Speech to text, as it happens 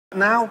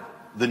Now,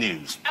 the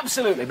news.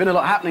 Absolutely. Been a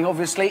lot happening,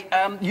 obviously.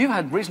 You've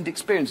had recent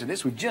experience of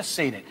this. We've just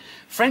seen it.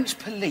 French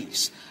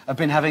police have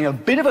been having a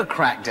bit of a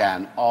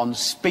crackdown on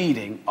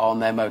speeding on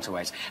their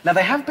motorways. Now,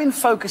 they have been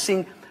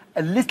focusing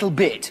a little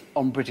bit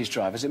on British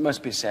drivers, it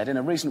must be said. In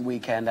a recent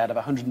weekend, out of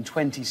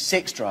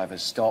 126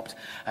 drivers stopped,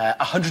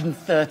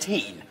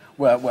 113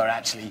 were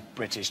actually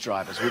British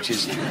drivers, which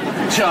is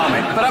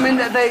charming. But, I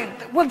mean,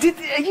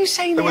 are you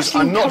saying this?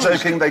 I'm not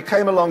joking. They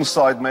came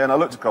alongside me, and I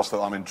looked across,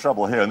 thought, I'm in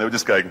trouble here, and they were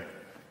just going...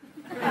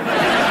 You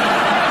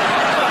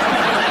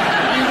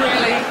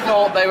really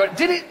thought they were...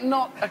 Did it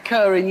not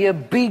occur in your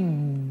big,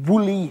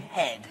 woolly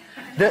head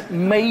that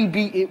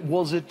maybe it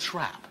was a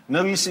trap?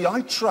 No, you see,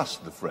 I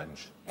trust the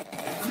French. You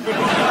see,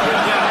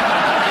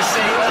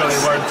 so they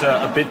weren't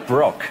a bit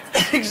broke.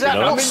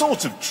 Exactly. What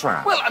sort of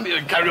trap? Well, I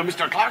mean, carry on,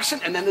 Mr. Clarkson,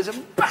 and then there's a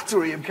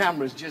battery of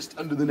cameras just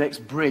under the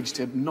next bridge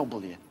to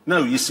nobble you.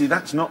 No, you see,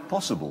 that's not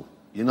possible.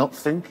 You're not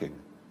thinking.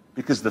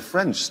 Because the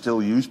French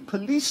still use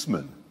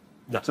policemen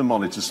to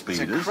monitor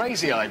speeders. It's a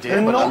crazy idea,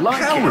 and but not I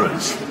like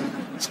cameras. It.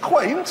 It's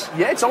quaint.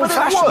 Yeah, it's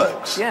old-fashioned. It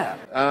works. Yeah.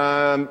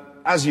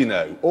 As you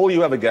know, all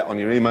you ever get on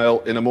your email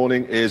in the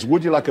morning is,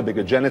 would you like a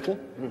bigger genital?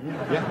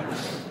 Mm-hmm. Yeah.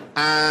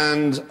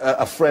 And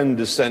a friend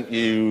has sent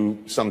you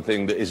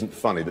something that isn't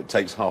funny, that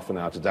takes half an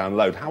hour to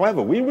download.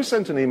 However, we were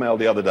sent an email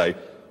the other day,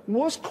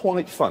 was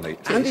quite funny,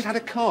 and it had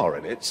a car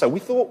in it, so we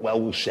thought, well,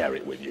 we'll share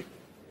it with you.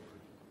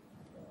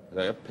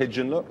 There, a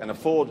pigeon look, and a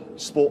Ford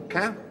Sport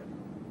Cab.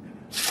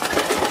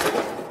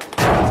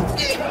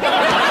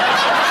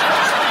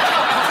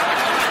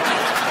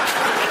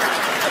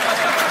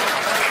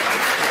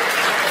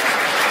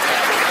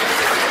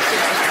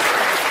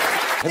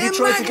 Have you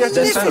tried to get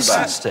in?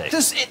 Fantastic.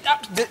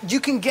 You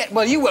can get...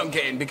 Well, you won't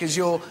get in because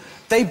you're...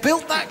 They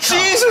built that car...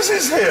 Jesus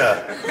is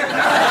here!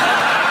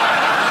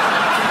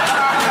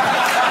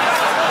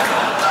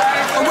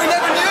 And we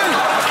never knew!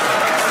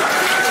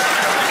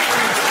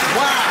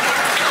 Wow!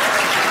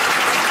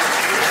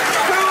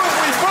 Who have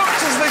we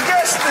booked as the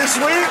guest this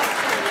week?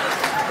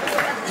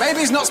 Maybe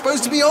he's not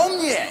supposed to be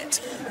on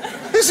yet.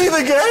 Is he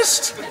the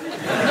guest?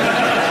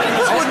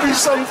 That would be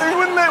something,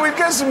 wouldn't it? We'd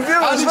get some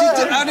viewers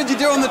How did you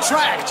do on the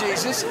track,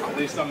 Jesus? At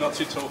least I'm not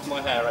too tall for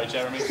my hair, eh,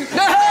 Jeremy? And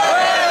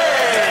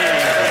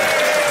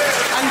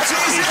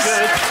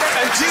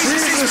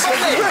Jesus is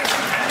funny.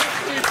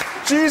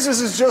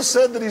 Jesus has just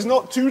said that he's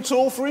not too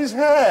tall for his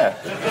hair.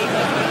 You'd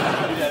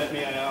edit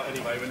me out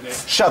anyway, wouldn't you?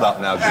 Shut up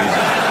now, Jesus.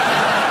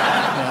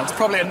 Yeah, that's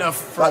probably enough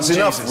from That's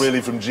Jesus. enough,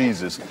 really, from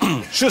Jesus.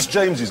 Just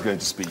James is going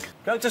to speak.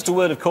 Just a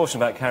word of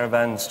caution about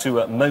caravans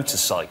to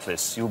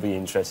motorcyclists. You'll be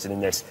interested in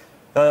this.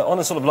 On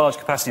a sort of large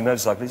capacity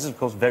motorcycle, it's of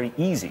course very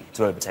easy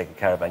to overtake a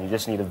caravan. You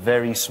just need a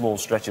very small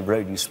stretch of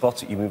road. You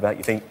spot it, you move out,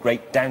 you think,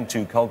 great, down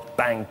 2 cog,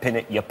 bang, pin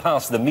it, you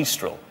pass the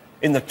Mistral.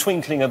 In the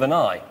twinkling of an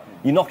eye,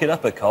 you knock it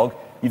up a cog,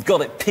 you've got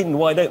it pinned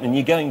wide open, and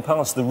you're going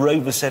past the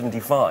Rover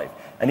 75.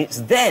 And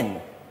it's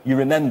then you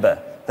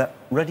remember that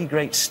ruddy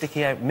great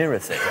sticky out mirror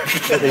thing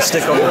that they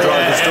stick on the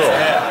driver's door.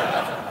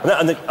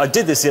 And I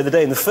did this the other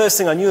day, and the first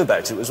thing I knew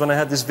about it was when I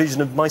had this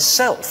vision of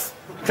myself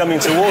coming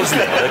towards me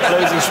at a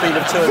closing speed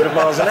of 200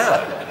 miles an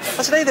hour.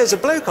 I said, hey, there's a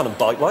bloke on a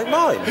bike like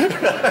mine.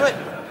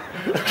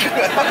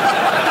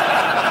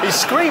 He's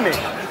screaming.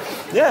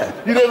 Yeah.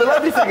 You know, the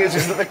lovely thing is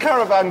that the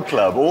Caravan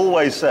Club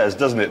always says,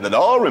 doesn't it, that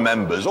our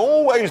members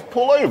always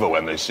pull over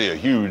when they see a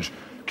huge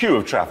queue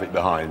of traffic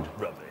behind.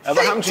 Rubbish.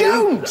 Ever happened to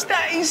you?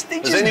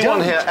 Has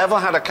anyone here ever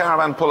had a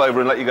caravan pull over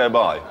and let you go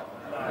by?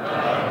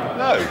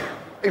 No.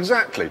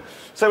 Exactly.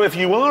 So if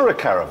you are a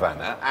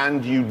caravaner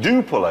and you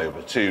do pull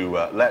over to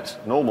let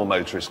normal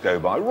motorists go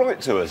by,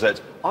 write to us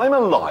at I'm a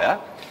Liar,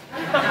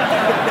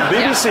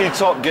 BBC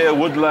Top Gear,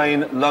 Wood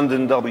Lane,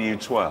 London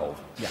W12.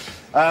 Yeah.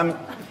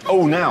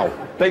 Now,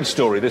 big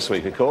story this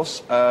week, of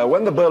course.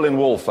 When the Berlin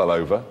Wall fell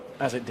over,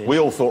 as it did, we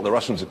all thought the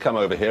Russians had come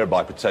over here,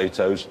 buy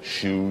potatoes,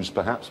 shoes,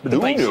 perhaps. But who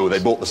knew? They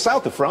bought the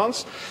south of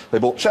France, they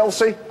bought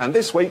Chelsea, and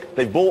this week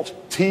they bought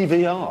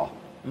TVR.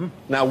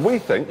 Now, we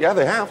think, yeah,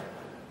 they have.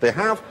 They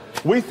have.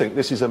 We think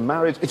this is a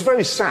marriage. It's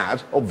very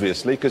sad,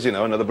 obviously, because, you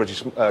know, another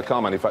British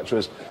car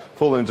manufacturer's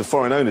fallen into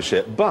foreign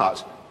ownership,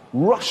 but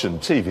Russian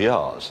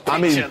TVRs. I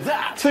mean,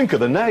 think of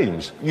the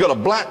names. You got a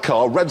black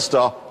car, Red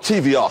Star,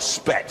 TVR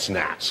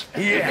Spetsnaz.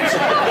 Yes.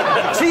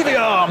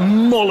 TVR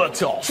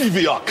Molotov.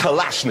 TVR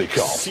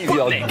Kalashnikov.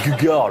 TVR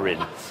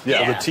Gagarin.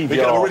 Yeah, the TVR. They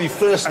got a really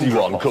thirsty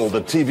one called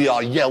the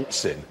TVR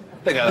Yeltsin.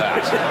 Think of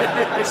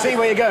that. See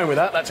where you're going with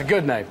that? That's a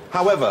good name.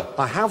 However,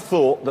 I have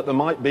thought that there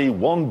might be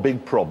one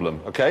big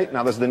problem, OK?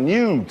 Now, there's the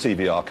new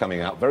TVR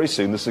coming out very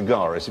soon, the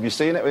Cigaris. Have you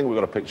seen it? I think we've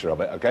got a picture of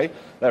it, OK?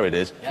 There it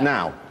is. Yeah.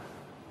 Now,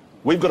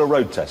 we've got to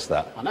road test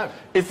that. I know.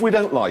 If we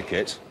don't like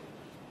it,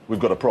 we've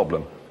got a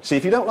problem. See,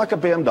 if you don't like a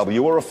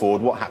BMW or a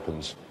Ford, what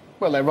happens?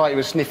 Well, they write you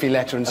a sniffy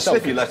letter and a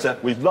sniffy letter,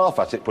 we laugh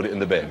at it, put it in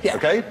the bin,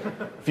 OK?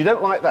 If you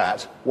don't like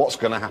that, what's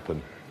going to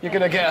happen? You're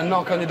going to get a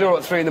knock on your door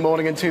at 3 in the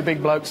morning and 2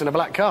 big blokes in a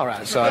black car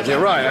outside. You're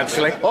right,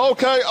 actually.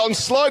 OK, I'm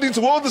sliding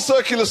toward the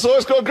circular saw.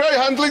 It's got great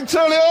handling.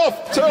 Turn it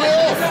off! Turn it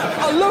off!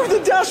 I love the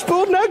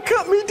dashboard. Now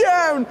cut me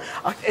down.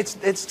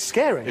 It's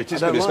scary. It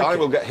is I good. don't like I it.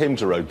 will get him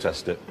to road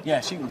test it.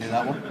 Yes, you can do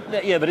that one.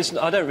 Yeah, but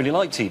I don't really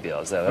like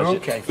TBRs, though.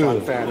 OK,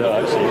 fine, fair enough. No,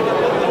 actually.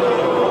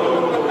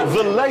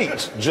 The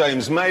late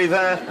James May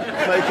there,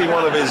 making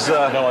one of his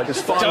final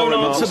Don't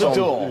remarks answer the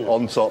door.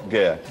 on Top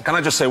Gear. Can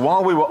I just say,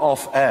 while we were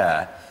off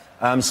air,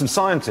 some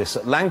scientists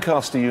at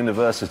Lancaster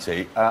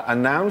University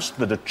announced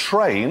that a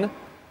train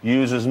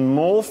uses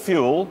more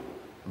fuel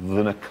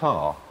than a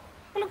car.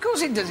 Well, of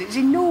course it does. It's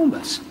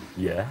enormous.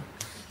 Yeah.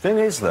 Thing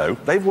is, though,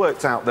 they've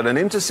worked out that an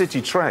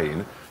intercity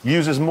train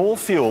uses more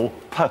fuel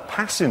per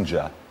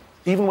passenger,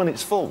 even when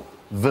it's full,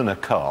 than a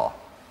car.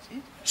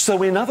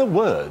 So, in other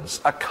words,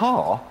 a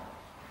car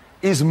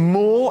is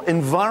more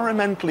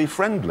environmentally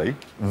friendly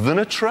than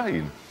a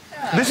train.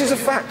 This is a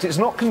fact, it's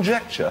not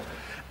conjecture.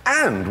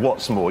 And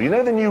what's more, you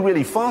know the new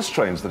really fast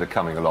trains that are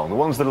coming along, the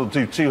ones that'll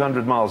do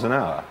 200 miles an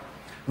hour?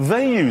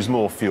 They use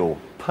more fuel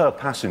per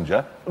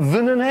passenger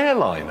than an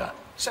airliner.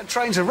 So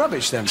trains are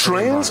rubbish, then?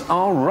 Trains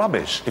are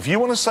rubbish. If you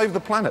want to save the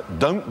planet,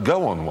 don't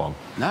go on one.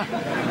 No,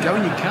 go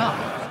in your car.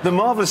 The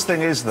marvellous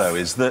thing is, though,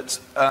 is that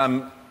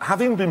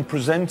having been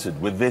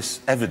presented with this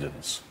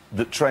evidence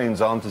that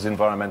trains aren't as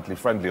environmentally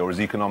friendly or as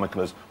economical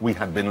as we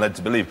had been led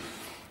to believe,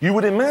 you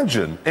would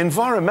imagine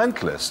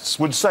environmentalists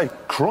would say,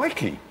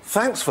 crikey,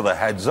 thanks for the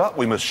heads up,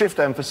 we must shift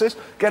emphasis,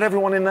 get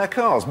everyone in their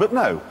cars. But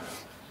no.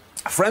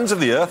 Friends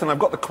of the Earth, and I've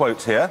got the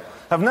quote here,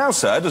 have now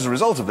said, as a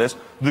result of this,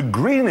 the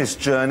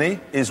greenest journey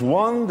is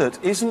one that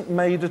isn't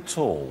made at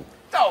all.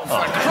 Oh, for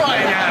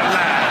crying out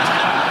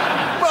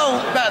loud!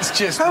 Well, that's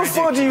just How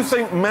far do you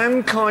think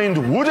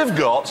mankind would have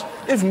got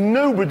if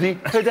nobody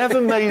had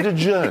ever made a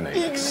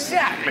journey?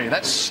 Exactly,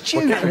 that's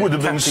stupid. It would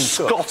have been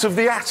Captain Cook. Scott of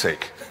the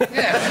Attic.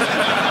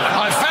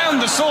 I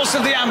found the source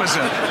of the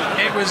Amazon.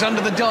 It was under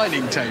the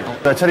dining table.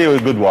 I'll tell you a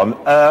good one.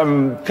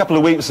 A couple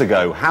of weeks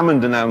ago,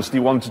 Hammond announced he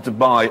wanted to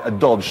buy a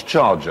Dodge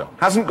Charger.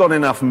 Hasn't got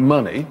enough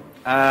money,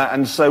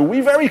 and so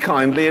we very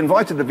kindly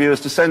invited the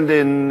viewers to send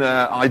in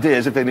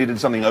ideas if they needed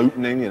something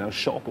opening, you know,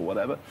 shop or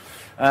whatever,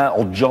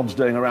 or jobs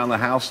doing around the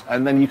house,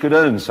 and then you could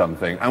earn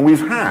something. And we've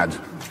had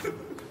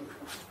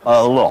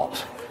a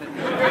lot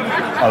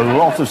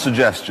of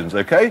suggestions,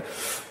 OK?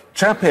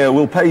 Chap here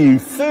will pay you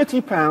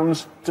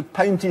 £30 to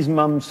paint his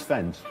mum's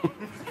fence.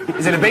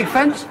 Is it a big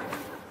fence?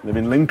 Live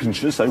in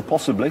Lincolnshire, so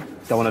possibly.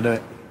 Don't want to do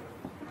it.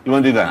 You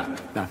want to do that?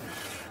 No.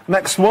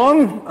 Next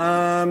one.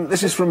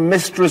 This is from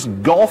Mistress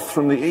Goth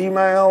from the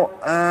email.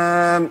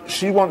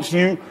 She wants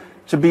you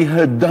to be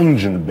her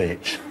dungeon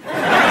bitch.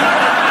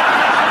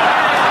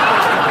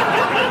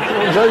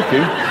 I'm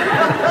joking.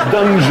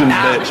 Dungeon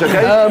bitch,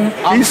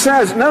 okay? He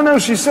says,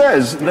 she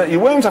says that you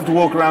won't have to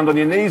walk around on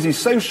your knees. He's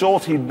so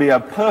short he'd be a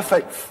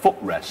perfect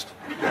footrest.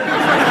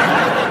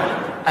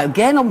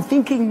 Again, I'm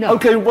thinking no.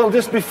 Okay, well,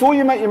 just before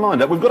you make your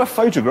mind up, we've got a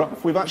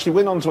photograph. We've actually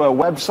went onto our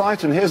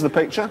website, and here's the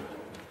picture.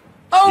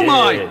 Oh,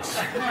 Yes.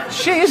 my!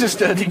 She is a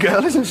sturdy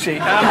girl, isn't she?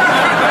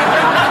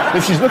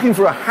 If she's looking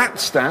for a hat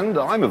stand,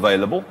 I'm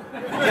available.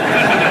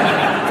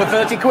 For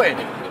 30 quid?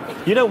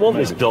 You don't want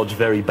this Dodge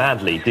very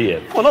badly, do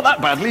you? Well, not that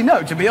badly,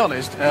 no, to be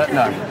honest.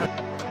 No.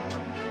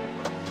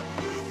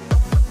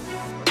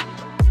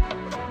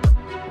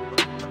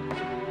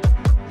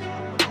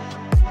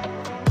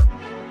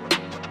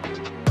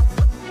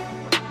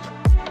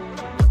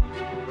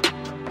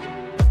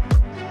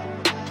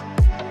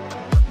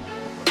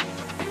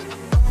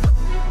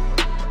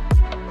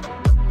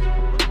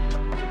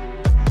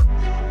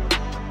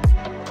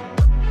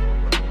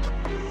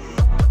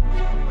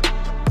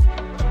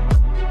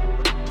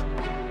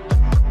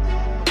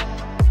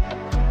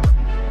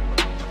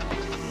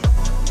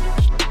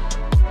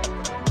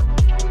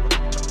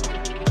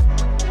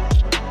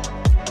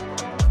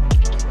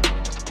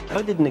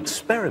 I did an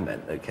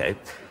experiment, OK?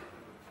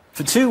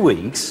 For 2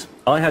 weeks,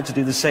 I had to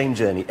do the same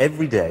journey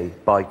every day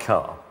by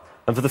car.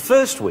 And for the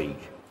first week,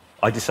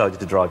 I decided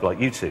to drive like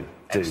you two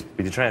do, with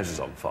your trousers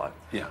on fire.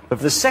 Yeah. But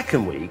for the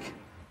second week,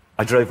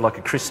 I drove like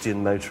a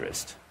Christian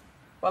motorist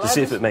to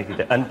see if it made a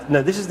difference. And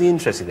no, this is the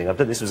interesting thing. I've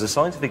done this was a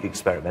scientific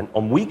experiment.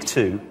 On week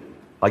 2,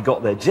 I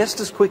got there just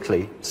as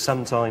quickly,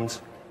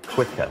 sometimes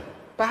quicker.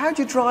 But how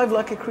do you drive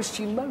like a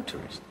Christian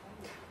motorist?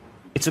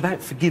 It's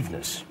about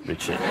forgiveness,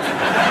 Richard.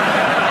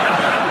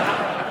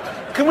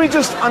 Can we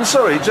just... I'm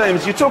sorry,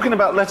 James, you're talking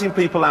about letting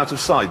people out of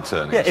side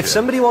turnings. Yeah, if here.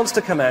 somebody wants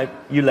to come out,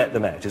 you let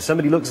them out. If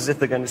somebody looks as if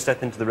they're going to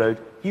step into the road,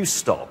 you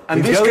stop. And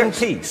you this go in gets,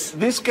 peace.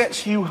 This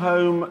gets you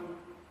home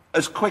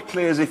as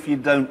quickly as if you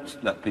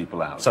don't let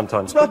people out.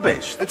 Sometimes.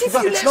 Rubbish. But if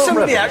you let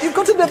somebody out, you've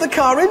got another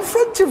car in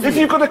front of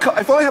you.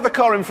 If I have a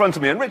car in front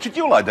of me, and Richard,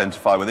 you'll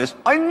identify with this,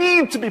 I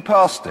need to be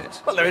past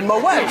it. Well, they're in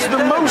my way. It's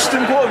the most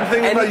important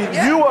thing.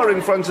 Yeah. You are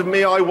in front of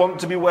me, I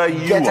want to be where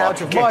you Get are. out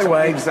of my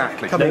way.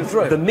 Exactly. Coming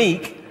through.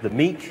 The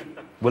meek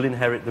will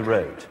inherit the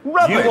road.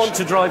 Rubbish. You want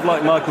to drive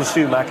like Michael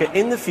Schumacher.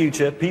 In the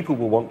future, people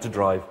will want to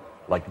drive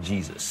like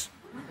Jesus.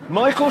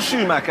 Michael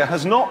Schumacher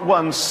has not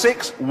won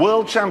 6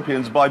 world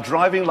champions by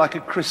driving like a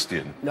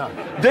Christian. No.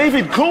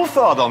 David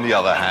Coulthard, on the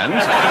other hand,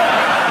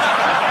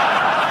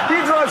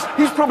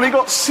 he's probably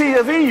got C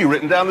of E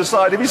written down the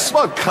side of his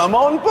spine. Come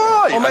on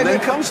by. Or maybe and then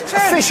comes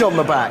 10. a fish on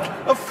the back.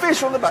 A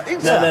fish on the back.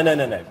 Exactly.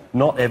 No.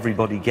 Not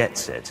everybody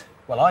gets it.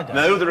 Well, I don't.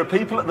 No, there are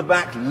people at the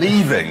back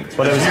leaving.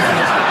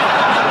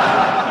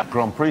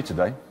 Grand Prix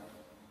today.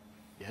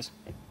 Yes.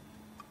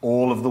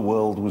 All of the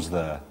world was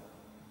there.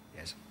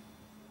 Yes.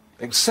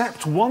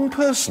 Except one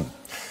person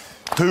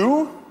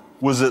who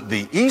was at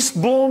the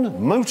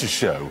Eastbourne Motor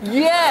Show.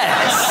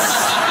 Yes!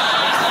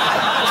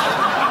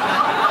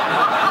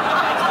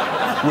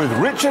 With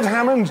Richard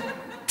Hammond,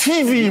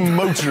 TV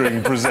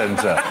motoring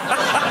presenter.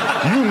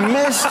 You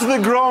missed the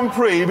Grand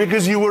Prix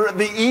because you were at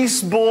the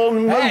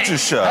Eastbourne Motor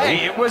Show.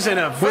 Hey, it was an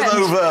event. With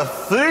over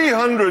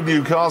 300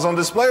 new cars on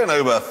display and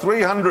over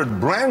 300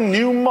 brand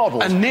new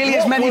models. And nearly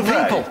as many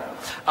people.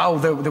 Oh,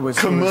 there was...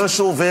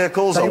 Commercial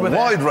vehicles, a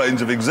wide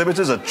range of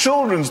exhibitors, a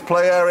children's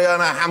play area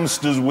and a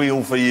hamster's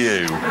wheel for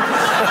you.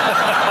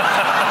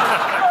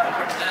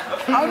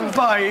 I'm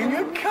buying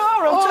a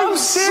car. I'm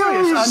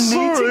serious. I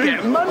need to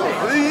get money.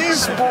 The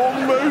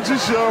Eastbourne Motor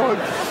Show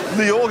and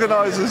the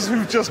organisers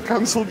who've just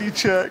cancelled your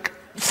cheque.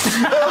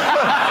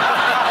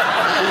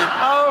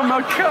 Oh,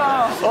 my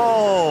car.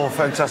 Oh,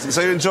 fantastic.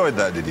 So you enjoyed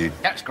that, did you?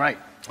 That's great.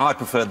 I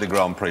preferred the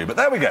Grand Prix, but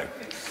there we go.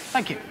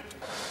 Thank you.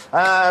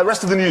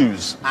 Rest of the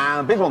news.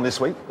 Big one this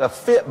week, the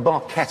Fiat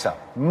Barchetta.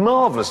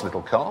 Marvellous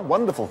little car,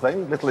 wonderful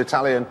thing, little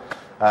Italian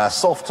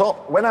soft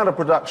top. Went out of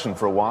production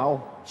for a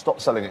while,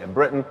 stopped selling it in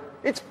Britain.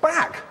 It's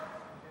back.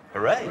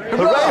 Hooray. Hooray, we've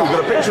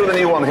got a picture of the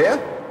new one here.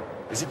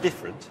 Is it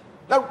different?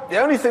 No, the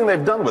only thing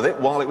they've done with it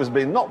while it was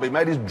not being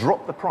made is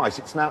drop the price.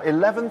 It's now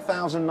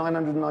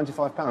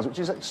 £11,995, which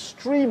is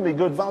extremely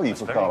good value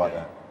for a car like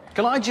that.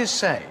 Can I just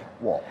say...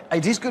 What?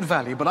 It is good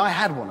value, but I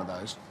had one of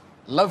those.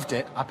 Loved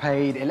it. I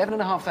paid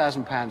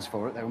 £11,500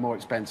 for it. They were more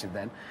expensive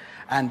then.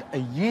 And a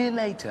year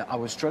later, I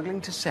was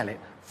struggling to sell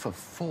it for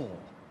 £4,000.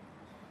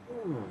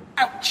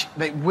 Ouch!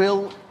 They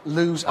will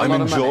lose a lot of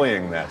money. I'm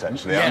enjoying that,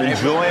 actually. Yeah, I'm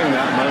enjoying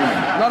that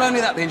moment. Not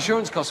only that, the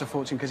insurance costs a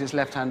fortune because it's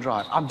left-hand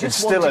drive. It's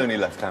still only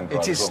left-hand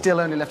drive. It is still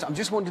only left. I'm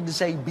just wanting to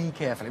say be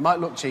careful. It might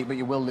look cheap, but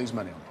you will lose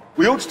money on it.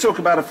 We ought to talk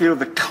about a few of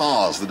the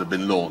cars that have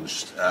been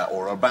launched,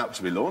 or are about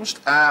to be launched.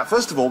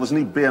 First of all, there's a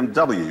new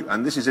BMW,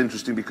 and this is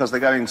interesting because they're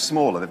going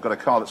smaller. They've got a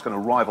car that's going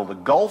to rival the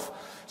Golf.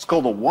 It's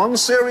called the 1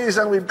 Series,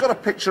 and we've got a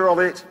picture of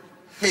it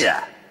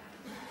here.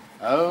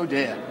 Oh,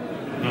 dear.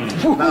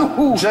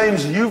 Now,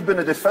 James, you've been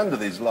a defender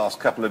these last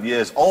couple of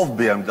years of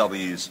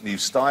BMW's new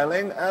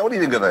styling. What do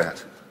you think of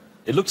that?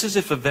 It looks as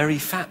if a very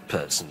fat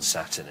person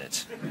sat in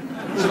it.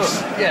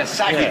 Yeah,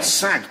 saggy. It's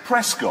sagged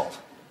Prescott.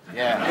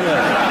 Yeah.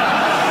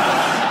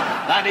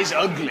 That is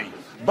ugly.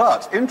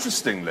 But,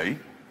 interestingly,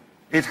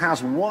 it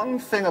has one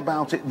thing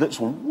about it that's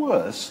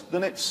worse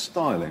than its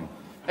styling.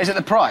 Is it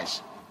the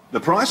price? The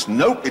price?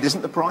 Nope, it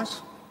isn't the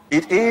price.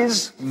 It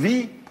is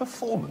the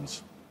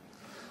performance.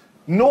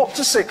 0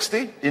 to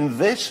 60 in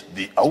this,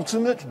 the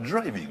ultimate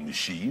driving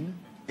machine,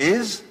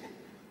 is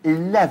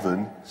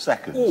 11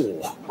 seconds.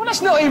 Oh. Well,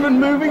 that's not even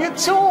moving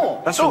at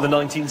all. That's from the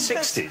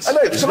 1960s. I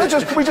know, so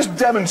can we just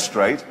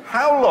demonstrate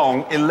how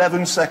long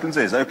 11 seconds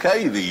is?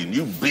 Okay, the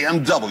new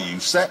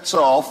BMW sets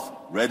off.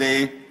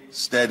 Ready,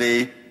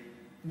 steady,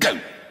 go.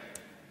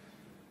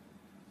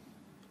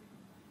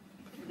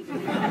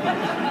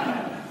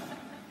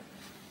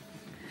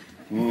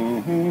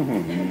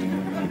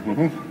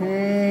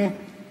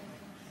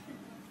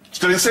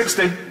 Still in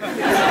 60. You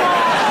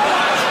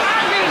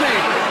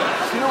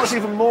know what's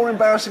even more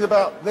embarrassing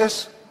about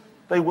this?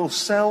 They will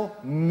sell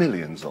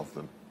millions of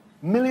them.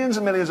 Millions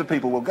and millions of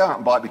people will go out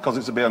and buy it because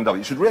it's a BMW.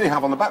 You should really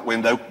have on the back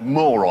window,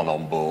 moron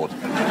on board.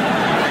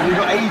 You've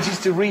got ages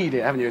to read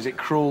it, haven't you, as it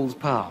crawls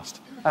past.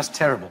 That's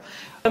terrible.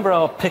 Remember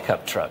our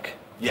pickup truck?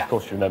 Yeah. Of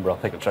course you remember our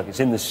pickup truck. It's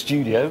in the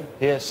studio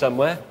here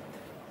somewhere.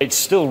 It's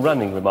still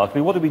running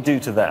remarkably. What did we do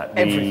to that?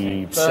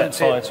 Everything. We set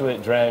fire to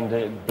it, drowned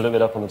it, blew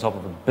it up on the top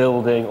of a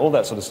building, all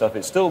that sort of stuff.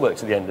 It still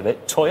works at the end of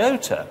it.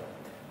 Toyota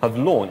have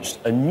launched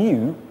a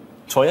new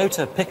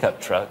Toyota pickup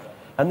truck,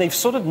 and they've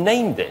sort of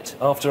named it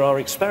after our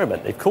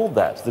experiment. They've called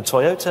that the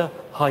Toyota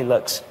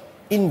Hilux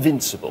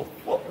Invincible.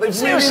 What?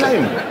 They've really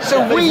named it?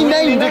 So we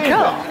named the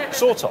car?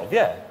 Sort of,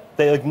 yeah.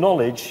 They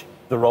acknowledge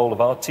the role of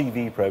our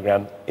TV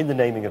programme in the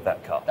naming of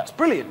that car. That's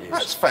brilliant news.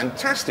 That's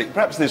fantastic.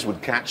 Perhaps this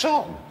would catch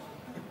on.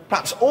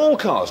 Perhaps all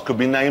cars could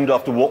be named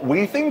after what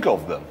we think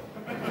of them.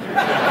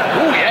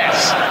 Oh,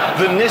 yes.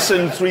 The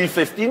Nissan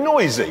 350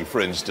 Noisy,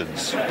 for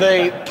instance.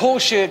 The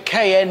Porsche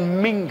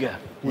Cayenne Minga.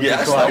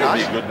 Yes, that would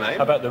be a good name.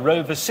 How about the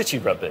Rover City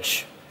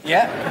Rubbish?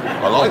 Yeah.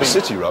 I like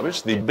city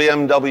rubbish. The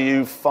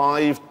BMW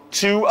 5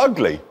 Too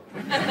Ugly.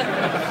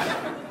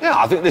 Yeah,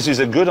 I think this is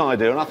a good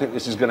idea, and I think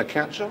this is going to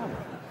catch on.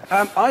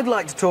 I'd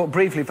like to talk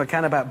briefly, if I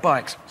can, about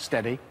bikes.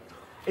 Steady.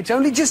 It's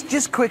only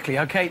just quickly,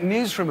 okay?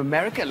 News from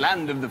America,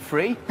 land of the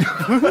free.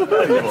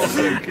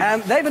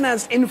 They've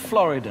announced in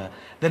Florida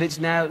that it's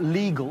now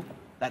legal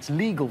that's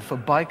legal for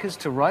bikers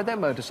to ride their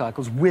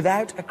motorcycles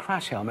without a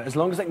crash helmet as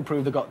long as they can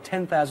prove they've got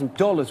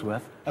 $10,000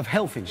 worth of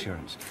health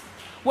insurance.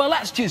 Well,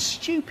 that's just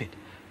stupid.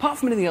 Apart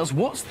from anything else,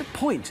 what's the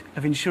point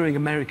of insuring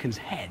Americans'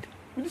 head?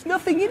 Well, there's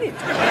nothing in it.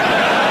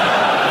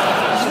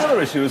 There's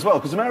another issue as well,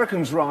 because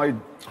Americans ride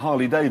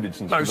Harley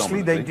Davidsons.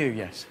 Mostly they do,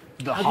 yes.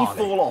 The How do you Harley.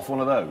 fall off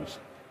one of those?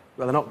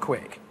 Well, they're not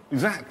quick.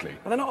 Exactly.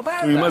 But they're not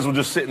about You that. might as well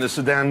just sit in a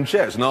sedan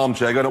chair. It's an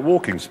armchair going at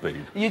walking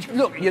speed.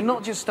 Look, you're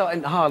not just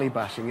starting Harley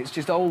bashing, it's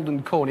just old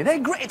and corny. They're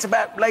great. It's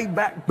about laid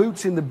back,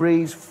 boots in the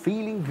breeze,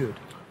 feeling good.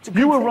 It's a good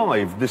You thing.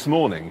 arrived this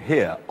morning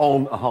here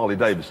on a Harley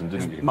Davidson,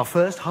 didn't you? My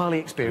first Harley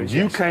experience.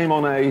 You yes. came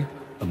on a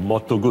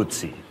Moto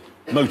Guzzi.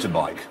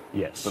 motorbike.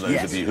 Yes. For those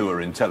Yes. of you who are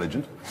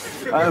intelligent.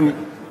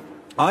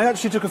 I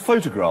actually took a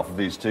photograph of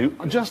these two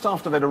just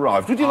after they'd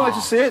arrived. Would you like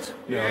to see it?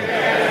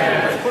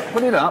 Yeah.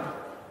 Put it up.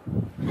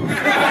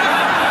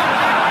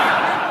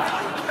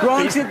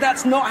 Granted,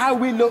 that's not how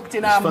we looked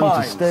in our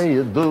minds. stay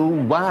at the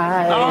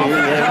YMCA.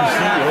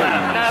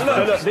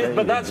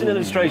 But that's an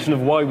illustration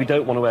of why we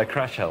don't want to wear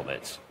crash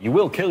helmets. You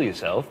will kill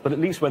yourself, but at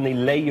least when they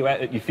lay you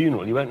out at your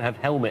funeral, you won't have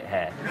helmet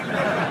hair.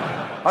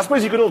 I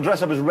suppose you could all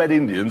dress up as Red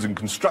Indians and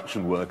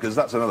construction workers.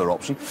 That's another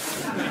option.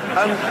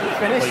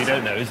 What you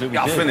don't know is that we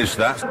I'll do. finish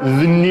that.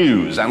 The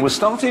news, and we're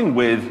starting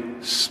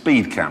with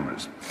speed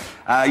cameras.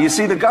 You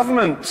see, the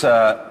government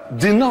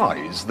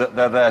denies that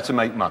they're there to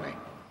make money.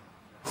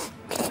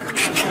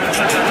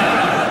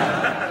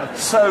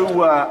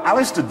 So,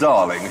 Alistair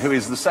Darling, who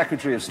is the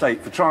Secretary of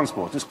State for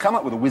Transport, has come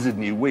up with a wizard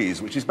new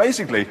wheeze, which is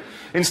basically,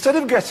 instead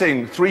of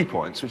getting 3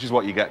 points, which is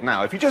what you get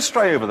now, if you just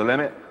stray over the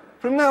limit,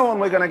 from now on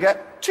we're going to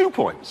get 2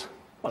 points.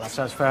 Well, that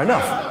sounds fair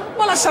enough.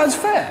 Well, that sounds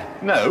fair.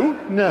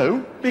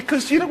 No,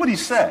 because you know what he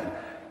said?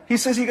 He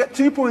says you get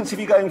 2 points if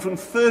you're going from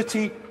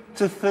 30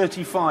 to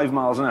 35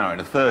 miles an hour in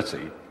a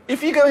 30.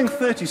 If you're going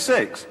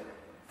 36,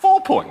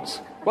 4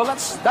 points. Well,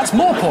 that's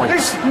more points.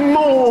 It's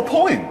more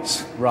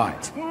points.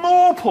 Right.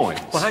 More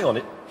points. Well, hang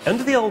on.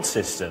 Under the old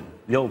system,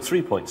 the old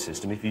 3-point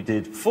system, if you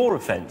did 4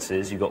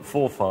 offences, you got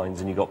 4 fines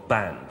and you got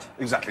banned.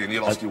 Exactly, and you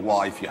lost your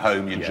wife, your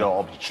home, your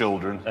job, your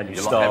children. And you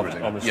lost starved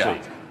everything. on the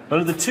street.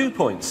 Under the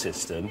 2-point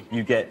system,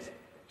 you get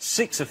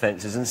 6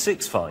 offences and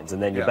 6 fines,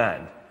 and then you're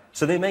banned.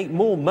 So they make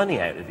more money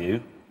out of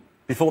you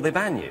before they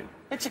ban you.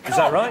 It's a Is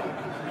that right?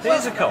 It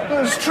is a con.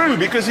 That's true,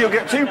 because you'll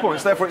get 2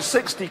 points, therefore it's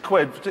 60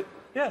 quid.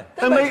 Yeah.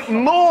 They make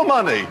more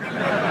money.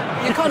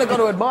 You kind of got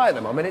to admire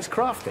them. I mean, it's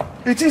crafty.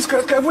 It is.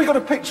 Have we got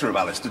a picture of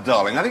Alistair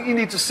Darling? I think you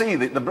need to see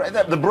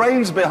the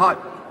brains behind.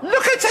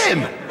 Look at him!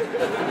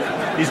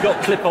 He's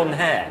got clip-on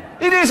hair.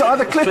 It is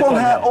either clip-on clip-on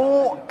hair hair.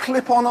 or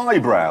clip-on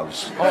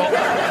eyebrows.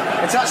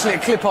 It's actually a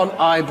clip-on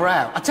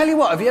eyebrow. I tell you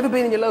what, have you ever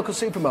been in your local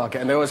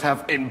supermarket and they always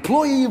have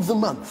Employee of the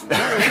Month?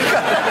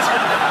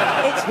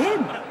 It's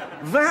him.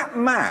 That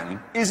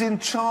man is in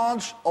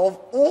charge of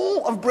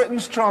all of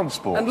Britain's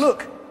transport. And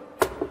look,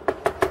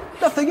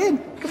 nothing in.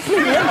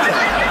 Completely empty.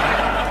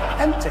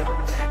 Empty.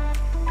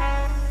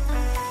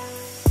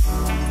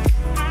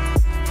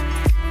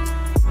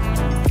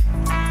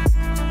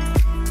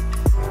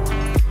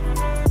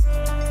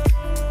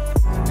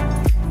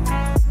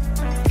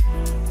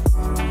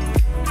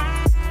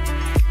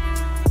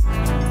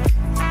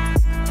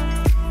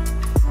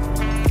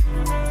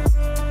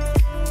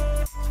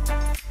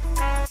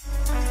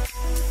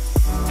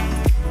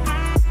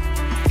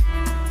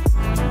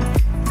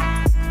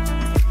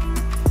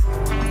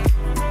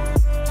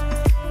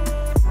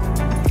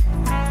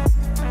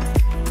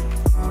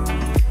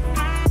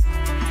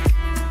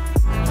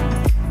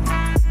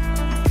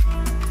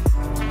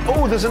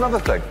 Oh, there's another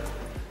thing.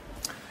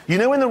 You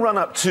know, in the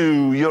run-up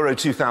to Euro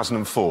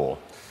 2004,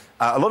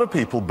 a lot of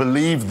people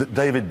believed that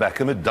David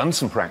Beckham had done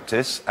some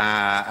practice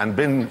and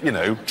been, you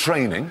know,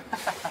 training,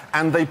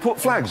 and they put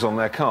flags on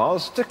their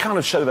cars to kind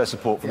of show their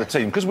support for the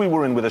team, because we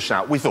were in with a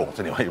shout, we thought,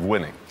 anyway, of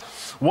winning.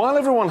 While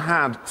everyone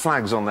had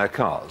flags on their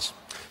cars,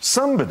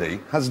 somebody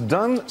has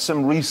done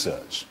some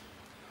research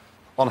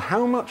on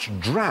how much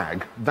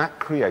drag that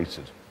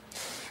created.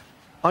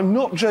 I'm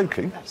not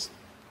joking.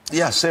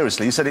 Yeah,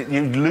 seriously. He said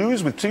you'd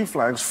lose with 2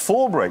 flags,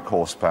 4 brake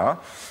horsepower,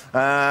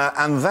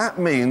 and that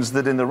means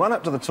that in the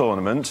run-up to the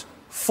tournament,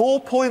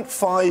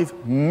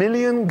 4.5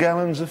 million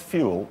gallons of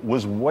fuel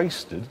was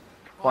wasted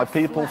by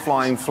people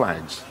flying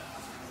flags.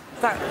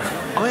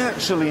 I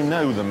actually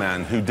know the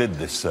man who did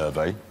this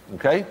survey,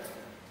 okay?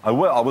 I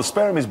will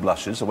spare him his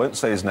blushes, I won't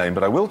say his name,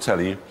 but I will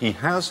tell you, he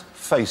has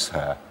face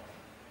hair,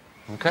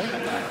 okay?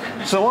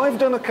 So I've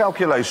done a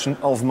calculation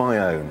of my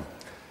own.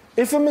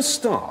 If a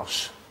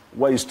moustache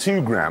weighs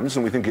 2 grams,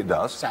 and we think it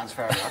does. Sounds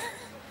fair enough.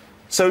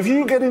 So if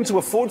you get into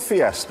a Ford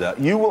Fiesta,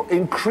 you will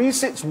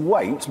increase its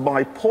weight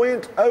by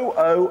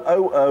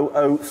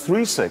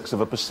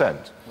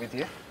 0.000036%. With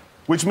you.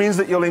 Which means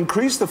that you'll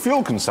increase the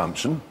fuel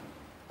consumption,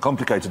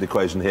 complicated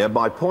equation here,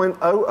 by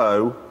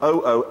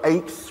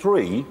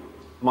 0.000083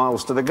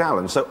 miles to the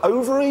gallon. So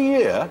over a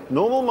year,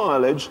 normal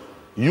mileage,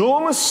 your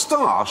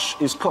moustache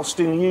is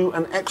costing you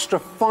an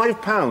extra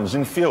 £5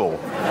 in fuel.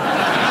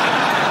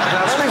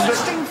 Now,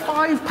 Costing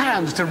 £5?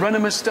 £5 to run a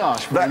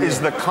moustache. That is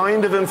the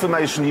kind of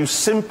information you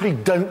simply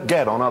don't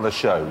get on other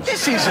shows.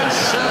 This is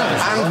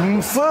absurd.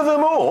 And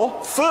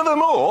furthermore,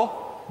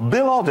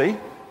 Bill Oddie,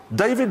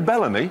 David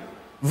Bellamy,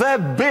 their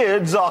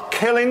beards are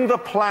killing the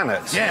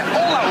planet. Yeah,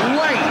 all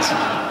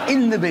that weight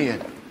in the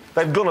beard.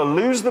 They've got to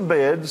lose the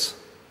beards,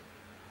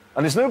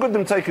 and it's no good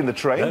them taking the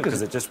train because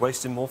they're just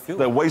wasting more fuel.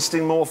 They're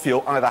wasting more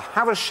fuel. Either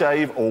have a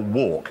shave or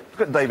walk.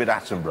 Look at David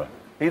Attenborough.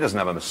 He doesn't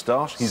have a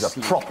moustache. He's a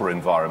proper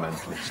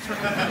environmentalist.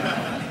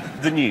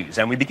 The news,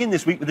 and we begin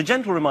this week with a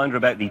gentle reminder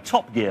about the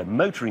Top Gear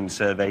Motoring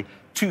Survey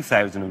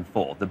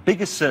 2004, the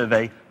biggest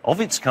survey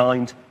of its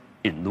kind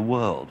in the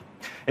world.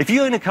 If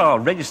you own a car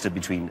registered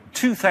between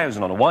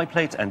 2000 on a Y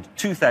plate and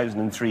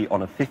 2003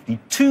 on a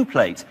 52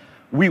 plate,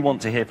 we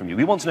want to hear from you.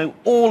 We want to know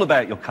all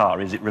about your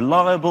car. Is it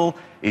reliable?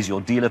 Is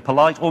your dealer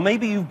polite? Or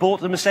maybe you've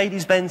bought the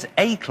Mercedes-Benz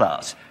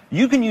A-Class.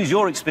 You can use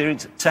your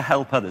experience to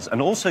help others.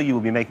 And also you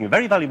will be making a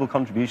very valuable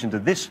contribution to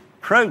this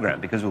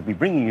programme, because we'll be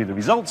bringing you the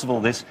results of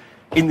all this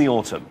in the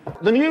autumn.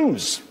 The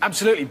news.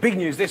 Absolutely. Big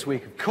news this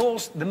week. Of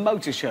course, the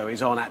motor show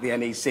is on at the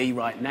NEC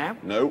right now.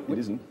 No, it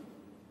isn't.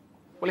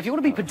 Well, if you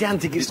want to be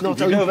pedantic, it's not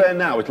If you go there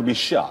now, it'll be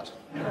shut.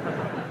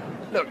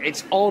 Look,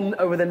 it's on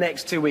over the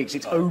next 2 weeks.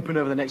 It's open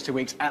over the next 2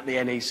 weeks at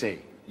the NEC.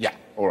 Yeah,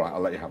 all right, I'll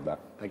let you have that.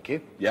 Thank you.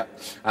 Yeah,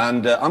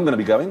 and I'm going to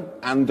be going,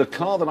 and the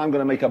car that I'm going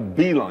to make a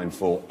beeline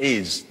for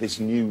is this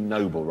new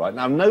Noble, right?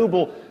 Now,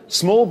 Noble,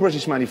 small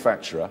British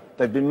manufacturer,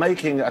 they've been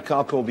making a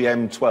car called the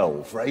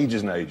M12 for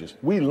ages and ages.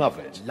 We love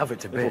it. Love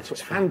it to bits. It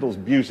handles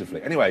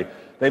beautifully. Anyway,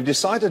 they've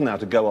decided now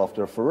to go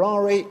after a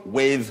Ferrari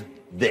with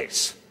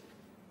this.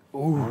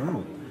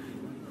 Ooh.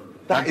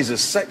 That is a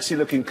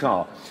sexy-looking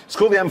car. It's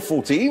called the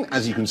M14,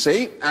 as you can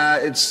see.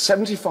 It's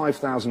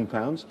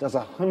 £75,000, does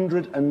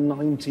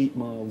 190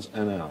 miles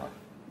an hour.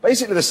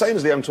 Basically the same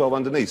as the M12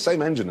 underneath,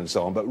 same engine and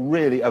so on, but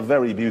really a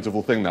very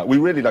beautiful thing, that. We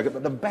really like it,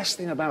 but the best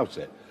thing about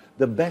it,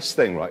 the best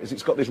thing, right, is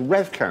it's got this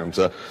rev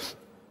counter,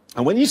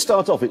 and when you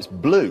start off, it's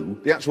blue,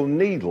 the actual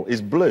needle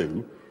is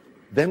blue,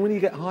 then when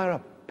you get higher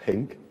up,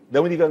 pink,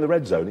 then when you go in the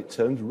red zone, it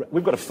turns red.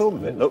 We've got a film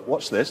of it. Look,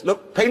 watch this.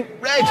 Look, pink,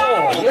 red.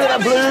 Oh, look at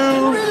that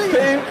blue,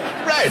 pink,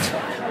 red.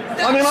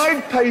 I mean,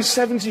 I'd pay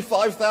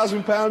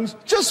 £75,000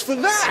 just for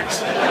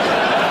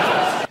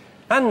that.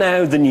 And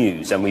now the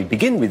news, and we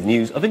begin with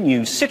news of a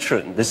new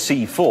Citroën, the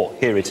C4.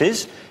 Here it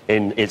is,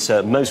 in its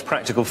most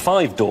practical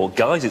 5-door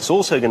guise. It's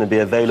also going to be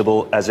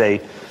available as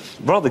a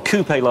rather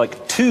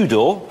coupe-like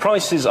 2-door.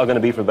 Prices are going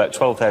to be for about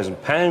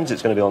 £12,000.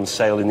 It's going to be on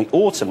sale in the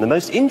autumn. The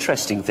most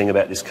interesting thing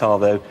about this car,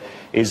 though,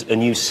 is a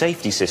new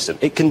safety system.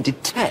 It can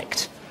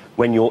detect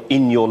when you're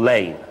in your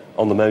lane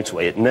on the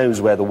motorway. It knows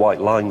where the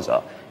white lines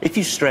are. If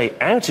you stray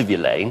out of your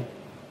lane,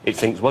 it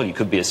thinks, well, you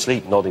could be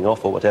asleep, nodding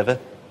off or whatever.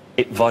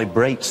 It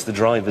vibrates the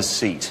driver's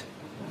seat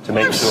to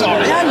make sure...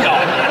 Sorry, hang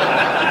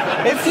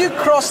on. If you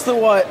cross the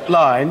white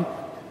line,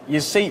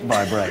 your seat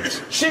vibrates.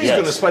 She's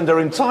going to spend her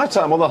entire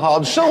time on the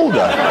hard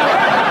shoulder.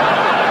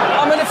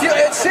 I mean,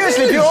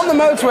 seriously, if you're on the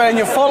motorway and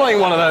you're following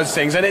one of those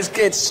things and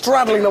it's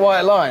straddling the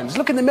white lines,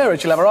 look in the mirror,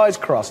 she'll have her eyes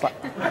crossed, like,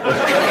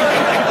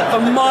 for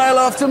mile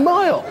after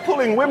mile.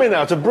 Pulling women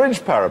out of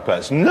bridge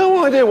parapets.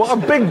 No idea what a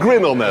big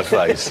grin on their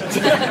face.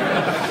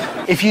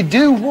 If you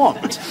do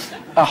want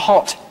a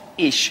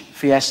hot-ish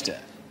Fiesta,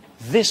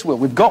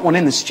 we've got one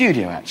in the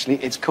studio, actually.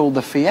 It's called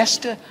the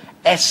Fiesta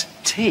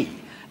ST.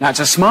 Now, it's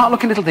a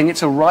smart-looking little thing.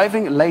 It's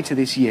arriving later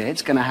this year.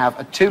 It's going to have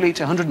a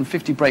 2-litre,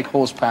 150 brake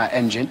horsepower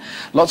engine,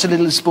 lots of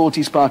little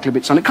sporty, sparkly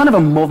bits on it. Kind of a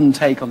modern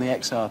take on the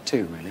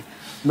XR2, really.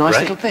 Nice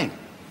little thing.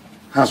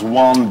 Has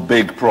one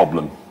big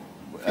problem.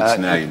 Its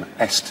name,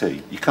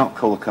 ST. You can't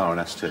call a car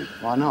an ST.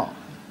 Why not?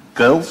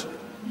 Girls? What?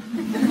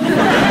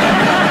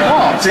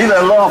 See,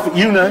 they're laughing.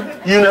 You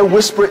know,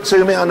 whisper it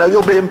to me. I know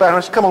you'll be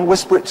embarrassed. Come on,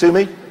 whisper it to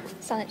me.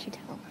 Sanitary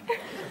towel.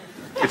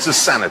 It's a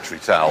sanitary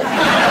towel.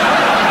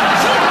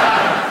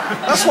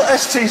 That's what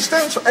ST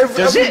stands for.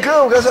 Every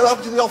girl goes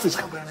up to the office,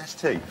 come wear an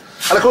ST.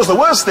 And of course the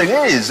worst thing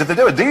is, if they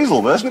do a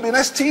diesel version, it'd be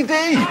an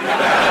STD.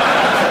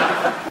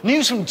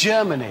 News from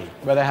Germany,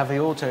 where they have the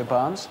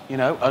autobahns, you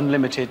know,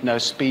 unlimited, no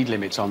speed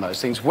limits on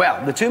those things.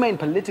 Well, the two main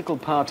political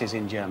parties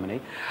in Germany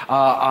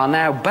are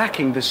now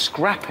backing the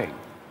scrapping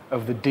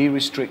of the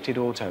de-restricted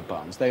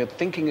autobahns. They are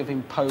thinking of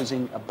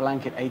imposing a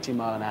blanket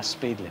 80-mile-an-hour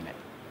speed limit.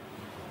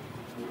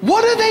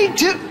 What do they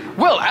do?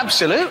 Well,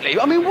 absolutely.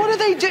 I mean, what do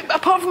they do?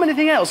 Apart from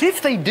anything else,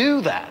 if they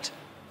do that,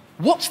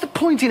 what's the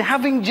point in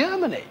having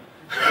Germany?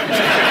 Well,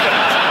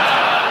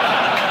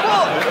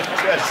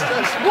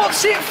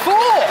 what's it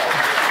for?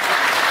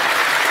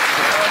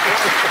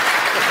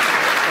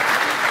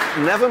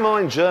 Never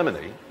mind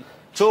Germany.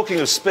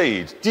 Talking of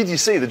speed, did you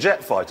see the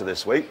jet fighter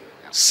this week?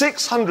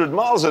 600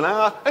 miles an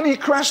hour, and he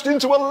crashed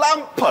into a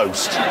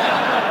lamppost.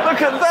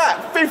 Look at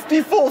that,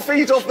 54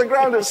 feet off the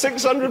ground at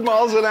 600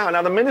 miles an hour.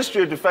 Now, the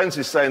Ministry of Defence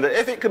is saying that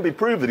if it can be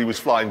proved that he was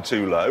flying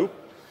too low,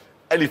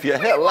 and if you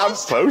hit a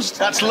lamppost...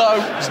 That's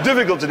low. It's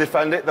difficult to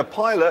defend it. The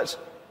pilot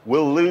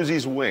will lose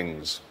his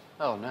wings.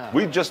 Oh, no.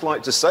 We'd just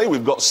like to say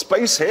we've got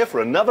space here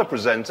for another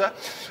presenter,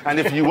 and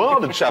if you are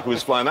the chap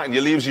who's flying that and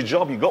you lose your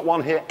job, you've got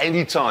one here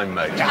any time,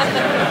 mate.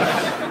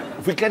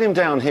 If we get him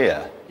down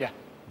here, Yeah.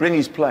 bring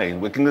his plane,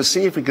 we're going to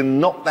see if we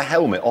can knock the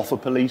helmet off a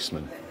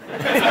policeman.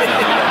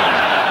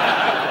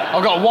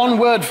 I've got one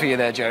word for you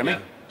there, Jeremy.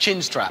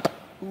 Chin strap.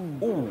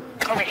 Ooh.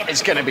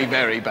 It's going to be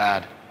very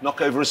bad.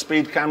 Knock over a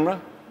speed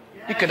camera?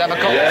 You could have a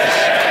call. Yes.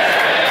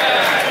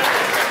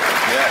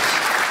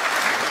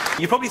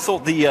 You probably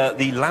thought the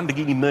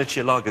Lamborghini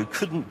Murcielago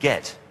couldn't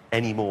get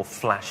any more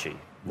flashy.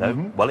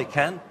 No? Well, it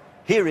can.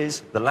 Here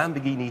is the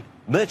Lamborghini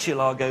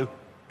Murcielago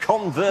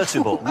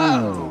convertible.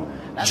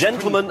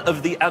 Gentlemen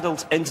of the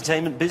adult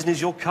entertainment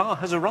business, your car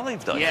has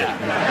arrived, I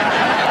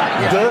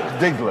think. Dirk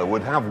Diggler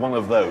would have one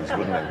of those,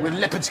 wouldn't he? With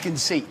leopard skin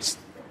seats.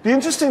 The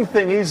interesting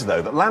thing is,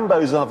 though, that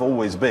Lambos have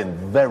always been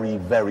very,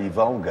 very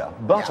vulgar.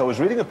 But I was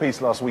reading a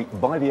piece last week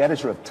by the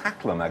editor of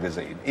Tackler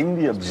magazine in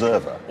The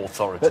Observer.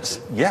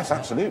 Authoritative. Yes,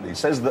 absolutely. It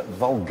says that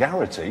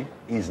vulgarity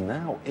is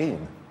now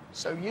in.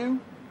 So you...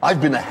 I've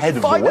been ahead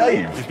of the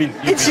wave.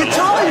 It's your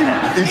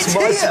time! It's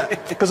here!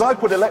 Because I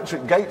put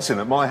electric gates in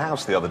at my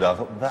house the other day. I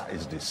thought, that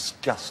is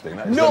disgusting.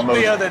 That is Not most...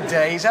 the other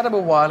day. He's had him a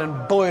while,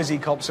 and boy, has he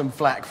copped some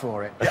flack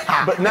for it.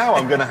 But now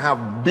I'm going to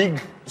have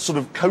big sort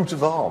of coat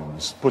of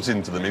arms put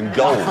into them in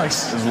gold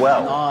as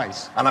well.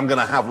 Nice. And I'm going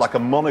to have like a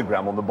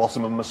monogram on the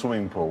bottom of my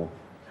swimming pool.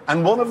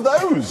 And one of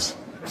those.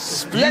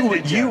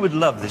 Splendid. You would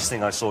love this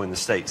thing I saw in the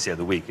States the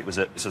other week.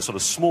 It's a sort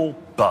of small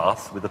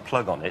bath with a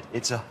plug on it.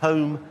 It's a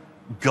home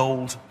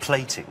gold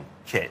plating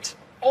kit.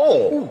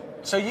 Oh!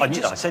 So you I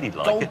just said he'd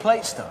like gold it.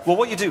 plate stuff? Well,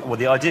 what you do... Well,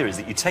 the idea is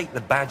that you take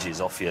the badges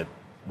off your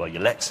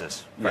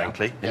Lexus,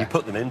 frankly, and you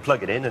put them in,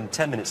 plug it in, and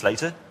 10 minutes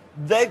later,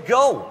 they're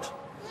gold.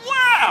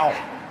 Wow!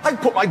 I'd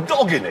put my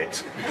dog in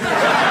it.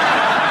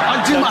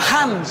 I'd do my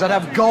hands. I'd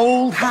have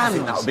gold hands.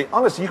 That would be...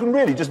 Honestly, you can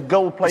really just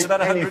gold plate It's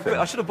about anything.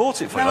 I should have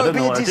bought it for you. No, I it'd don't be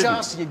know a why I didn't.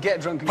 disaster. You'd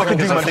get drunk and I could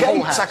do go my to the whole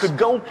gates. house. I could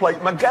gold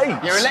plate my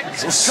gates. Your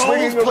electric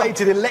Swinging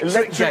gold-plated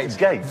electric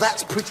gates.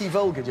 That's pretty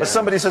vulgar, Jeremy. As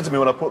somebody said to me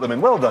when I put them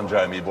in, well done,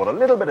 Jeremy, you brought a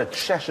little bit of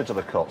Cheshire to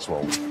the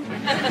Cotswolds.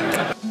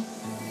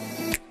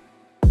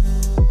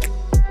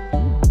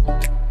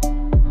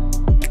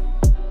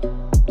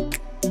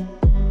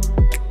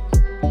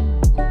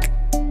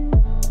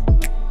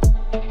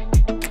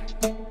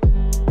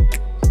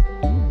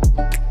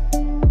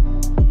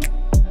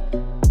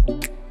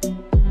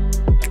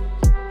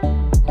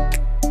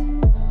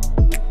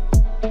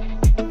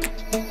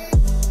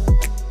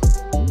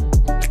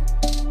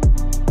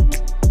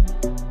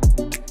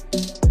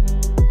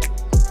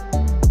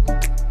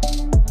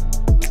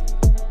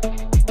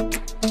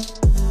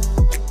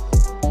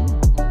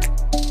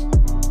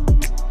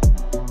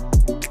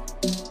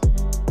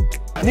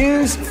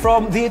 News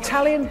from the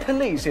Italian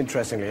police,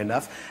 interestingly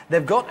enough.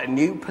 They've got a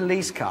new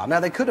police car. Now,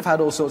 they could have had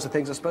all sorts of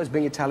things, I suppose.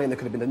 Being Italian, there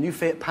could have been a new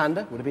Fiat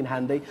Panda, would have been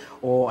handy,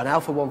 or an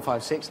Alfa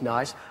 156,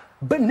 nice.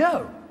 But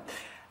no,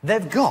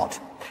 they've got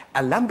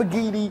a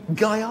Lamborghini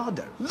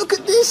Gallardo. Look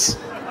at this!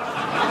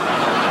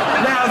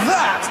 Now,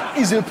 that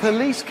is a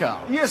police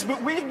car. Yes,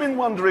 but we've been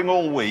wondering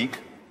all week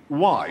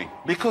why.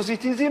 Because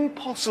it is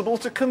impossible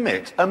to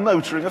commit a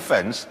motoring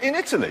offence in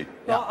Italy.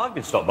 Well, I've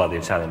been stopped by the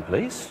Italian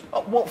police.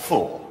 What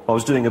for? I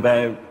was doing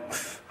about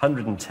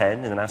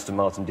 110 in an Aston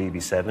Martin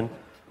DB7.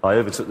 I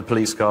overtook the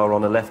police car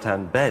on a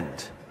left-hand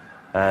bend,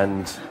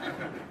 and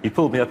he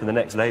pulled me up in the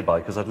next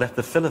lay-by because I'd left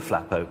the filler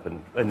flap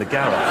open in the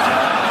garage.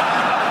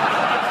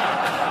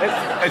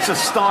 It's a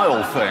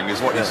style thing, is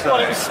what you're saying.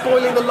 Well, it was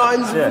spoiling the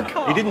lines of the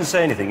car. He didn't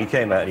say anything. He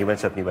came out and he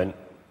went up and he went...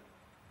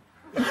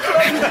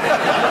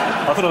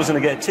 I thought I was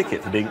going to get a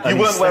ticket for being You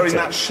weren't wearing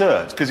that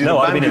shirt because No,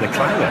 I've been in a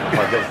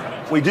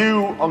clown. We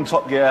do, on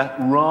Top Gear,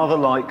 rather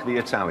like the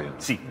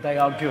Italians. See, They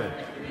are good.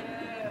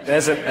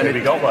 there's a... And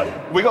we got one.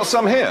 We got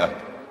some here.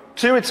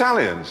 2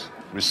 Italians.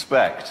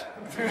 Respect.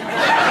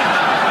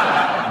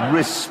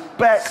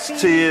 Respect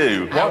to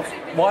you.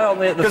 Why aren't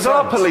they at the Because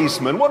our front?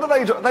 policemen, what do?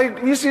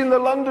 You seen the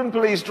London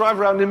police drive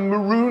around in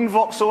maroon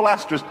Vauxhall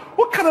Astras?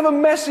 What kind of a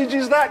message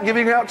is that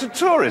giving out to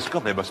tourists?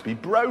 God, they must be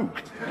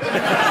broke.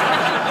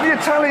 The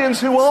Italians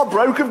who are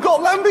broke have got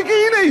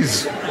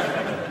Lamborghinis.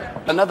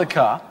 Another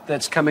car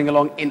that's coming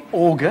along in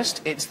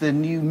August, it's the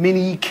new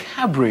Mini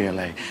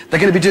Cabriolet. They're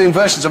going to be doing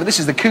versions of it. This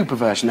is the Cooper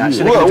version,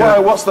 actually.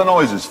 Whoa, what's the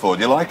noises for?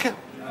 Do you like it?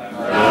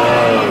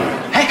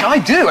 Heck, I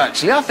do,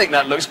 actually. I think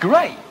that looks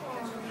great.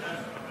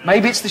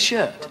 Maybe it's the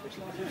shirt.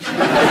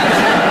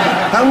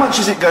 How much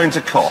is it going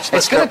to cost?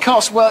 It's going to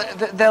cost, well,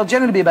 they'll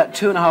generally be about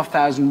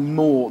 £2,500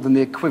 more than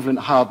the equivalent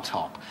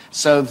hardtop.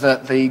 So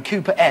that the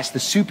Cooper S, the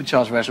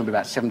supercharged version, will be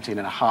about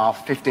 17.5,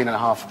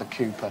 15.5 for the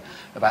Cooper,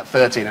 about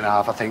 13.5,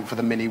 I think, for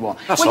the Mini one.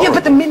 Well, yeah,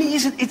 but the Mini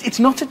isn't, it's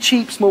not a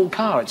cheap small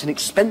car, it's an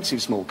expensive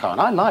small car,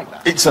 and I like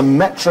that. It's a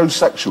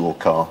metrosexual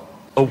car.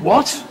 A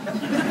what?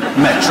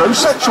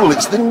 Metrosexual,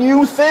 it's the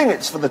new thing,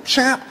 it's for the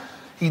chap.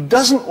 He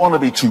doesn't want to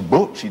be too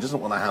butch, he doesn't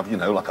want to have, you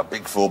know, like a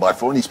big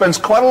 4x4, and he spends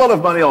quite a lot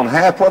of money on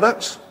hair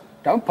products.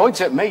 Don't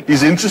point at me.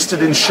 He's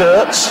interested in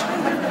shirts.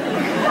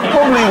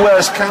 probably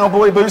wears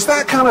cowboy boots,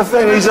 that kind of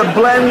thing. He's a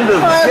blend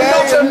of I'm gay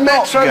not a and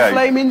not metro gay.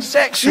 flaming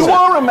sexual. You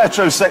are a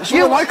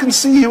metrosexual, and I can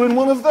see you in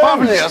one of those.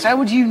 Marvellous. How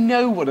would you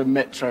know what a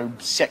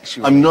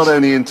metrosexual I'm is? not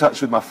only in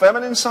touch with my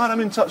feminine side,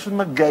 I'm in touch with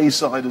my gay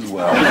side as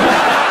well.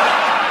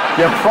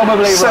 You're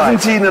probably right.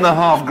 17 and a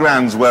half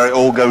grand's where it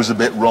all goes a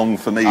bit wrong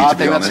for me, I to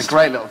be think honest. that's a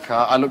great little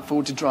car. I look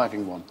forward to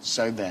driving one.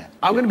 So there.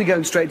 I'm going to be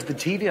going straight to the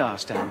TVR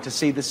stand to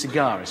see the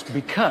cigarist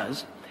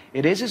because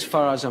it is, as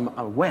far as I'm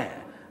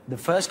aware, the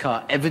first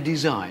car ever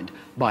designed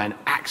by an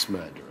axe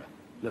murderer.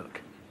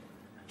 Look.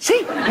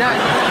 See?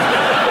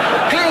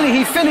 Now, clearly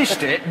he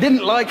finished it,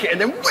 didn't like it,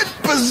 and then went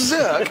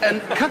berserk and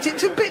cut it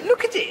to bit.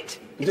 Look at it.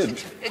 It's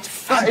That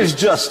fabulous. is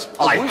just,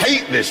 I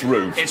hate this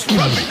roof. It's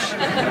rubbish.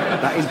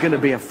 That is going to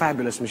be a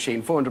fabulous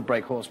machine. 400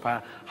 brake horsepower,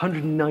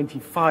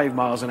 195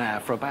 miles an hour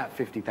for about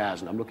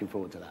 50,000. I'm looking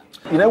forward to that.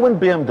 You know when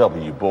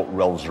BMW bought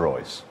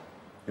Rolls-Royce?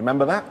 You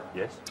remember that?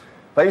 Yes.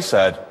 They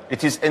said,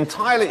 it is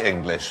entirely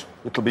English,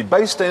 it'll be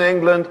based in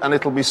England, and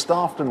it'll be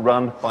staffed and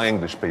run by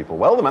English people.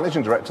 Well, the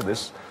managing director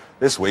this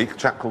week, a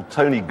chap called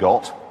Tony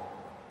Gott,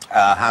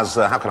 has,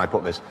 how can I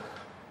put this,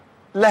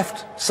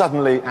 left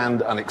suddenly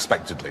and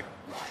unexpectedly.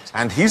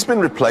 And he's been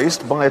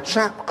replaced by a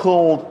chap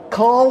called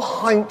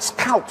Karl-Heinz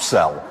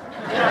Kaupsel.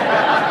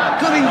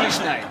 Good English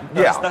name.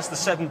 That's the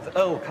 7th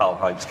Earl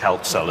Karl-Heinz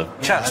Kaupsel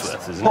of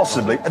Chatsworth, isn't it?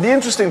 Possibly. And the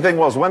interesting thing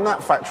was, when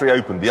that factory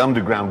opened, the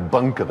underground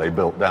bunker they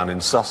built down in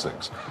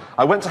Sussex,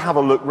 I went to have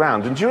a look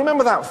round, and do you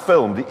remember that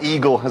film, The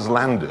Eagle Has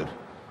Landed,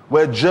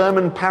 where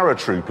German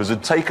paratroopers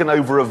had taken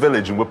over a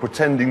village and were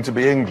pretending to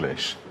be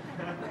English?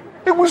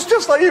 It was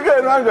just like you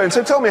going around going,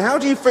 so tell me, how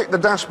do you fit the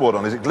dashboard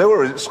on? Is it glue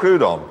or is it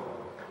screwed on?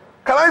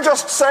 Can I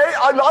just say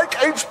I like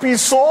HP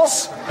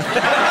sauce?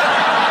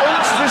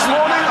 This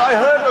morning I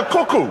heard a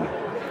cuckoo.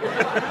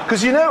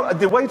 Because, you know,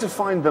 the way to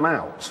find them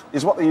out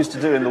is what they used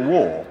to do in the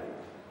war.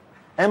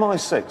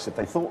 MI6, if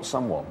they thought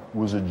someone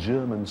was a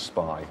German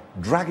spy,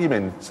 drag him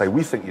in, say,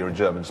 we think you're a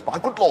German spy.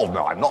 Good Lord,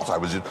 no, I'm not. I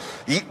was in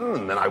Eton,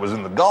 and then I was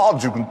in the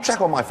Guards. You can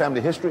check on my family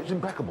history. It's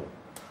impeccable.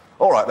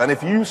 All right, then,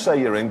 if you say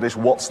you're English,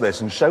 what's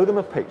this? And show them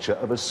a picture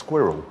of a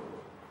squirrel.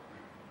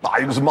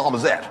 It was a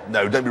marmoset.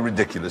 No, don't be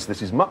ridiculous.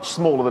 This is much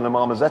smaller than a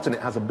marmoset, and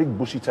it has a big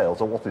bushy tail,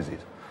 so what is it?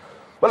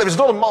 Well, if it's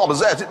not a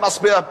marmoset, it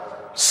must be a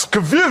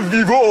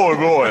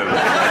skvivivoroil.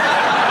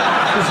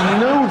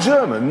 Because no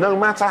German, no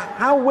matter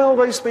how well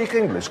they speak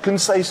English, can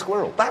say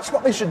squirrel. That's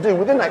what they should do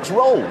with the next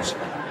roles.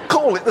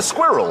 Call it the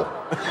squirrel.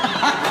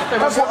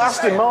 That's what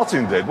Aston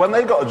Martin did. When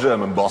they got a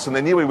German boss and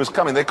they knew he was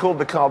coming, they called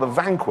the car the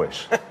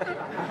Vanquish.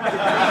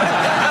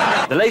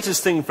 The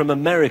latest thing from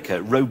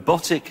America,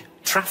 robotic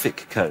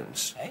traffic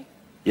cones. Eh?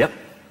 Yep.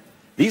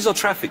 These are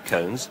traffic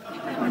cones.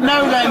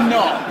 No, they're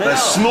not. They're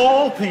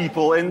small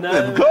people in...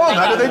 No. Go on,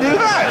 how do they do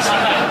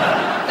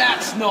that?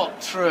 That's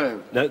not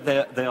true. No,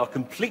 they are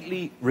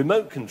completely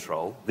remote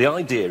control. The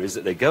idea is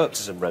that they go up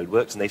to some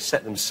roadworks and they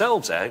set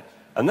themselves out,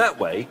 and that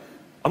way,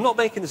 I'm not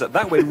making this up,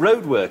 that way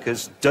road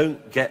workers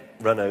don't get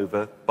run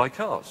over by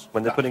cars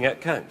when they're putting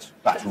out cones.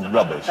 That's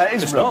rubbish. That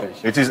is It's not. rubbish.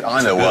 It is,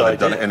 I know Good why they've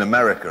done idea. it in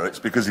America. It's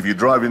because if you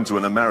drive into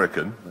an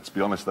American, let's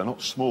be honest, they're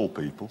not small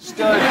people.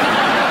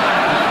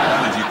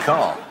 And you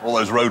can't. All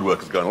those road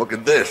workers going, look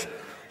at this.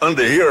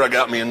 Under here I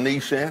got me a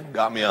Nissan,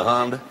 got me a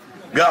Honda,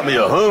 got me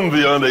a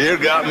Humvee under here,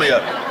 got me a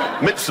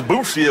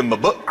Mitsubishi in my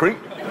butt creek.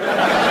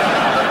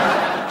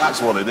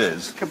 That's what it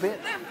is.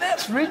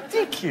 That's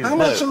ridiculous. How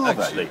much No, are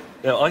actually,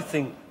 I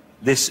think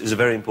this is a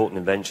very important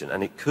invention,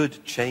 and it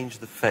could change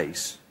the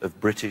face of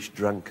British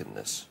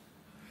drunkenness.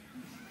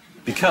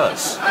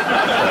 Because,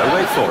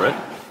 wait for it,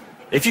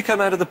 if you come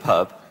out of the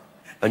pub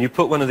and you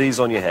put one of these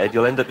on your head,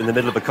 you'll end up in the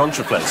middle of a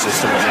contraflow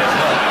system on the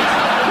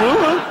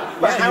other.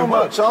 But how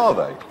much are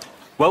they?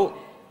 Well,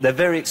 they're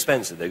very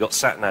expensive. They've got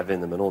sat-nav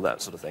in them and all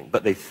that sort of thing.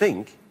 But they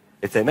think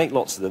if they make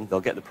lots of them, they'll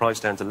get the price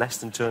down to less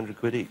than 200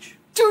 quid each.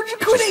 200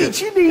 quid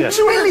each? You need Yeah.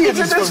 millions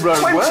There's for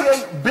road work.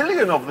 28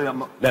 billion of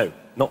them. No,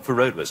 not for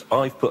roadworks.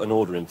 I've put an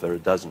order in for a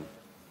dozen.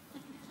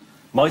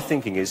 My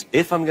thinking is,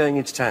 if I'm going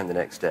into town the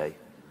next day,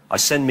 I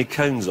send me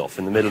cones off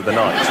in the middle of the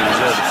night to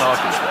reserve a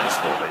parking space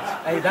for me.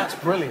 Hey, that's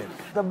brilliant.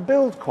 The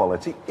build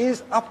quality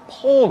is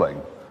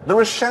appalling. There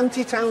are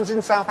shanty towns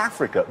in South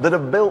Africa that are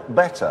built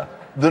better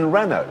than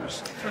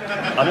Renaults.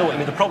 I know what you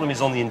mean. The problem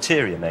is on the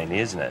interior mainly,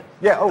 isn't it?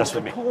 Yeah, oh, That's it's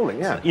what I mean. appalling,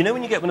 yeah. You know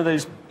when you get one of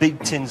those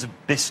big tins of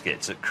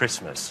biscuits at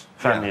Christmas,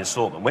 family Yeah.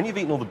 assortment, when you've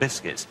eaten all the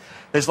biscuits,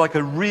 there's like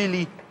a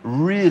really,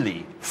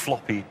 really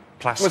floppy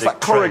plastic Well, it's like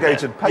tray there.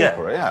 corrugated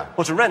paper, yeah.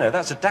 Well, to Renault,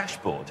 that's a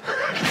dashboard.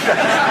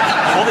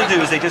 All they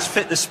do is they just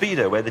fit the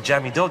speedo where the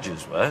jammy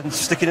Dodgers were and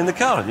stick it in the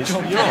car and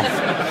you're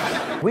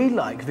off. We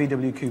like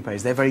VW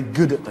coupes. They're very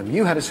good at them.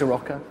 You had a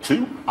Sirocco.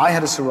 Two. I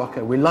had a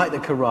Sirocco. We like the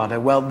Corrado.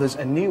 Well, there's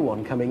a new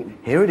one coming.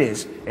 Here it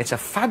is. It's a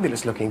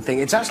fabulous looking thing.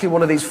 It's actually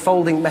one of these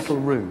folding metal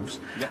roofs.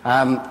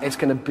 It's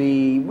going to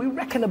be, we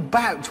reckon,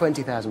 about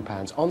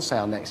 £20,000 on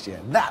sale next year.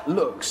 That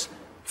looks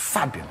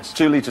fabulous.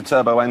 2-litre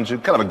turbo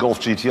engine, kind of a Golf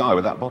GTI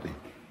with that body.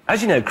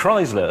 As you know,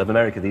 Chrysler of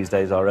America these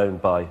days are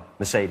owned by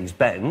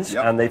Mercedes-Benz,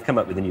 Yep. and they've come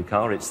up with a new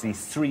car. It's the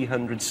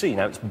 300C.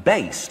 Now, it's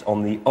based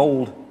on the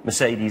old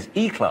Mercedes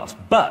E-Class,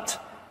 but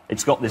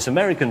It's got this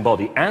American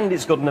body, and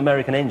it's got an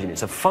American engine.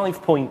 It's a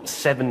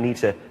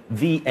 5.7-litre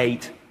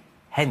V8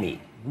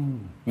 Hemi.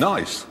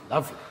 Nice.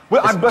 Lovely.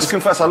 Well, I must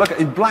confess, I look at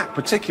in black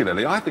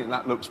particularly. I think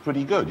that looks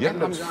pretty good. Yeah, It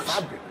looks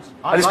fabulous.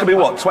 and it's going to be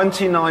what,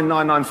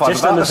 29,995?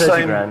 Just About under the 30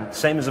 same. grand,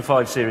 same as a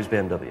 5 Series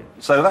BMW.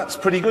 So that's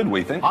pretty good,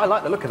 we think. I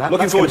like the look of that.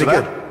 Looking That's forward to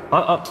gonna be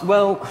that. good.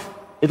 Well,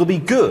 it'll be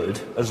good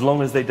as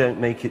long as they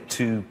don't make it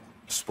too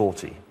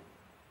sporty.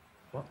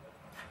 What?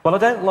 Well,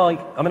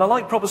 I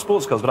like proper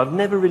sports cars, but I've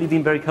never really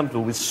been very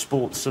comfortable with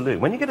sports saloon.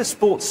 When you get a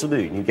sports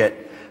saloon, you get,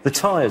 the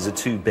tyres are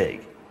too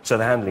big, so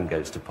the handling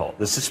goes to pot.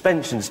 The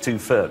suspension's too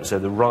firm, so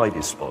the ride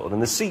is spoiled.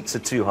 And the seats are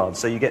too hard,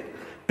 so you get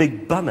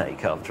big bum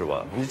ache after a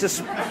while. And it just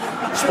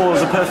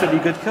spoils a perfectly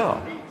good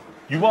car.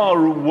 You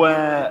are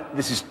aware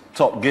this is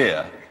Top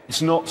Gear.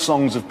 It's not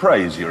Songs of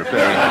Praise you're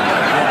appearing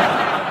on.